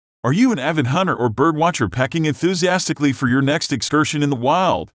Are you an avid hunter or birdwatcher packing enthusiastically for your next excursion in the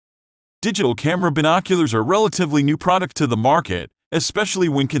wild? Digital camera binoculars are a relatively new product to the market, especially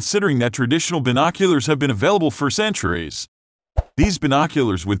when considering that traditional binoculars have been available for centuries. These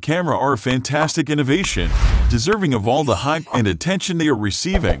binoculars with camera are a fantastic innovation, deserving of all the hype and attention they are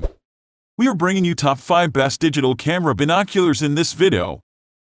receiving. We are bringing you top 5 best digital camera binoculars in this video.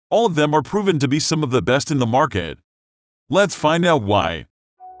 All of them are proven to be some of the best in the market. Let's find out why.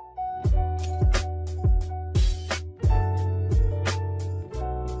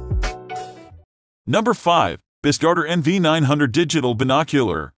 Number 5. Bestguarder NV900 Digital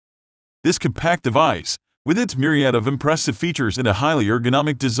Binocular. This compact device, with its myriad of impressive features and a highly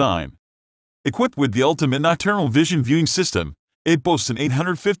ergonomic design. Equipped with the ultimate nocturnal vision viewing system, it boasts an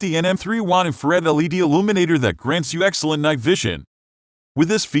 850 nm 3-watt infrared LED illuminator that grants you excellent night vision. With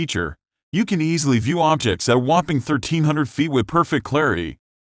this feature, you can easily view objects at a whopping 1,300 feet with perfect clarity.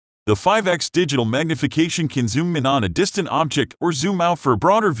 The 5x digital magnification can zoom in on a distant object or zoom out for a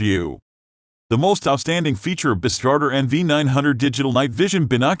broader view. The most outstanding feature of Bestguarder NV900 Digital Night Vision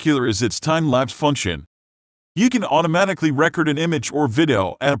Binocular is its time-lapse function. You can automatically record an image or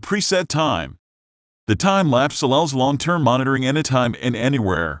video at a preset time. The time-lapse allows long-term monitoring anytime and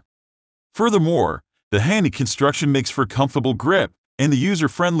anywhere. Furthermore, the handy construction makes for comfortable grip, and the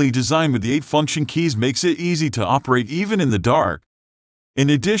user-friendly design with the 8 function keys makes it easy to operate even in the dark. In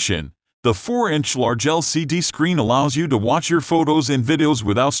addition, the 4-inch large LCD screen allows you to watch your photos and videos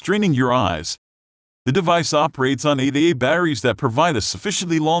without straining your eyes. The device operates on 8AA batteries that provide a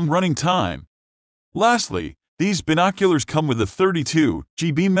sufficiently long running time. Lastly, these binoculars come with a 32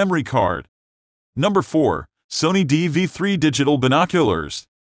 GB memory card. Number 4. Sony DV3 Digital Binoculars.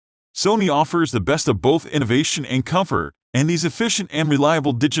 Sony offers the best of both innovation and comfort, and these efficient and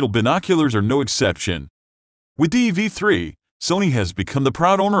reliable digital binoculars are no exception. With DV3, Sony has become the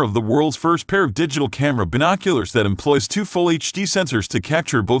proud owner of the world's first pair of digital camera binoculars that employs 2 full HD sensors to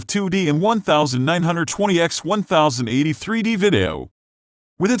capture both 2D and 1920x 1080 3D video.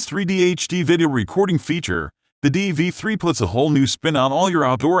 With its 3D HD video recording feature, the DV3 puts a whole new spin on all your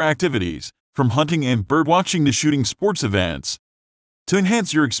outdoor activities, from hunting and birdwatching to shooting sports events. To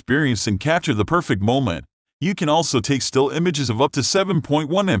enhance your experience and capture the perfect moment, you can also take still images of up to 7.1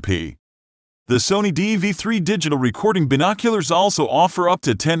 MP. The Sony DV3 digital recording binoculars also offer up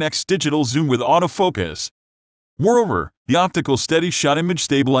to 10x digital zoom with autofocus. Moreover, the optical steady-shot image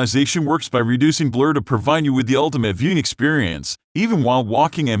stabilization works by reducing blur to provide you with the ultimate viewing experience, even while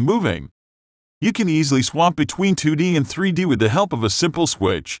walking and moving. You can easily swap between 2D and 3D with the help of a simple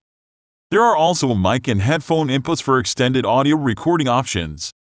switch. There are also mic and headphone inputs for extended audio recording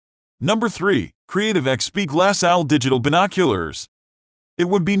options. Number 3. Creative XP Glass Owl Digital Binoculars. It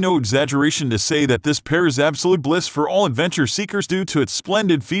would be no exaggeration to say that this pair is absolute bliss for all adventure seekers due to its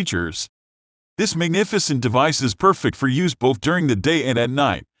splendid features. This magnificent device is perfect for use both during the day and at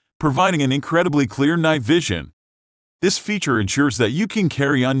night, providing an incredibly clear night vision. This feature ensures that you can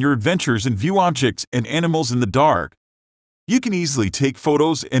carry on your adventures and view objects and animals in the dark. You can easily take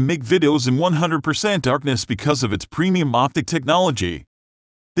photos and make videos in 100% darkness because of its premium optic technology.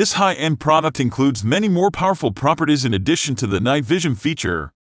 This high-end product includes many more powerful properties in addition to the night vision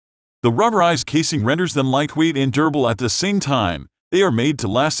feature. The rubberized casing renders them lightweight and durable at the same time. They are made to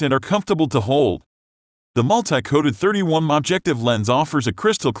last and are comfortable to hold. The multi-coated 31 objective lens offers a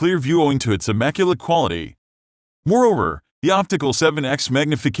crystal clear view owing to its immaculate quality. Moreover, the optical 7x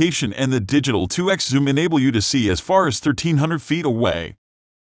magnification and the digital 2x zoom enable you to see as far as 1,300 feet away.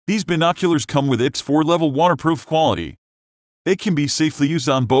 These binoculars come with its 4-level waterproof quality. They can be safely used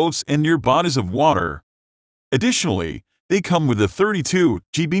on boats and near bodies of water. Additionally, they come with a 32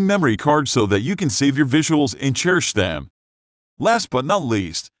 GB memory card so that you can save your visuals and cherish them. Last but not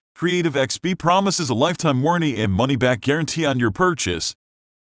least, Creative XP promises a lifetime warranty and money-back guarantee on your purchase.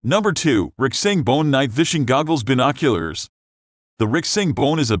 Number 2. Rixing Bone Night Vision Goggles Binoculars. The Rixing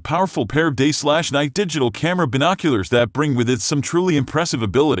Bone is a powerful pair of day/night digital camera binoculars that bring with it some truly impressive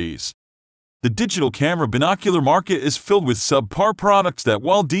abilities. The digital camera binocular market is filled with subpar products that,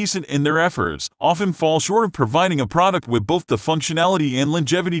 while decent in their efforts, often fall short of providing a product with both the functionality and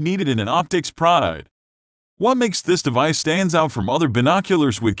longevity needed in an optics product. What makes this device stand out from other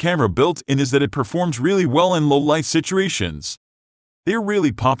binoculars with camera built in is that it performs really well in low-light situations. They are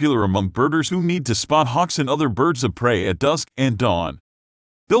really popular among birders who need to spot hawks and other birds of prey at dusk and dawn.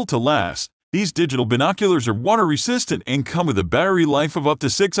 Built to last, these digital binoculars are water-resistant and come with a battery life of up to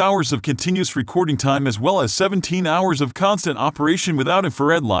 6 hours of continuous recording time as well as 17 hours of constant operation without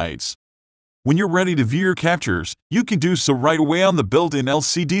infrared lights. When you're ready to view your captures, you can do so right away on the built-in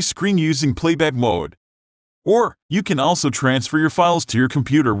LCD screen using playback mode. Or, you can also transfer your files to your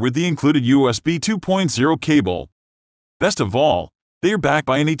computer with the included USB 2.0 cable. Best of all, they are backed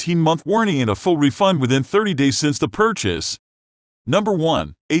by an 18-month warranty and a full refund within 30 days since the purchase. Number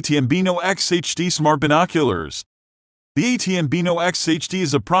 1. ATM BinoX-HD Smart Binoculars. The ATM BinoX-HD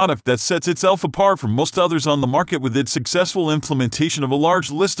is a product that sets itself apart from most others on the market with its successful implementation of a large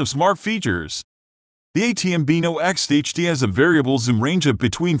list of smart features. The ATM BinoX-HD has a variable zoom range of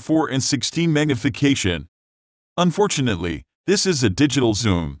between 4 and 16 magnification. Unfortunately, this is a digital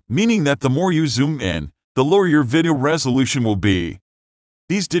zoom, meaning that the more you zoom in, the lower your video resolution will be.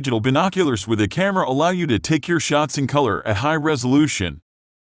 These digital binoculars with a camera allow you to take your shots in color at high resolution.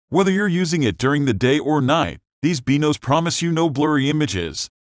 Whether you're using it during the day or night, these binos promise you no blurry images.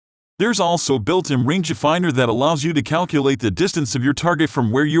 There's also a built-in rangefinder that allows you to calculate the distance of your target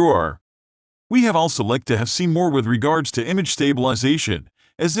from where you are. We have also liked to have seen more with regards to image stabilization,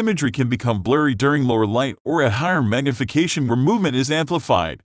 as imagery can become blurry during lower light or at higher magnification where movement is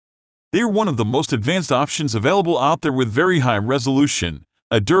amplified. They are one of the most advanced options available out there with very high resolution,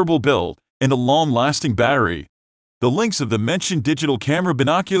 a durable build, and a long-lasting battery. The links of the mentioned digital camera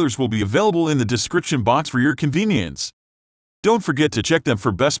binoculars will be available in the description box for your convenience. Don't forget to check them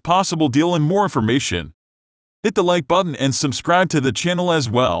for best possible deal and more information. Hit the like button and subscribe to the channel as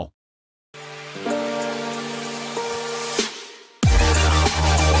well.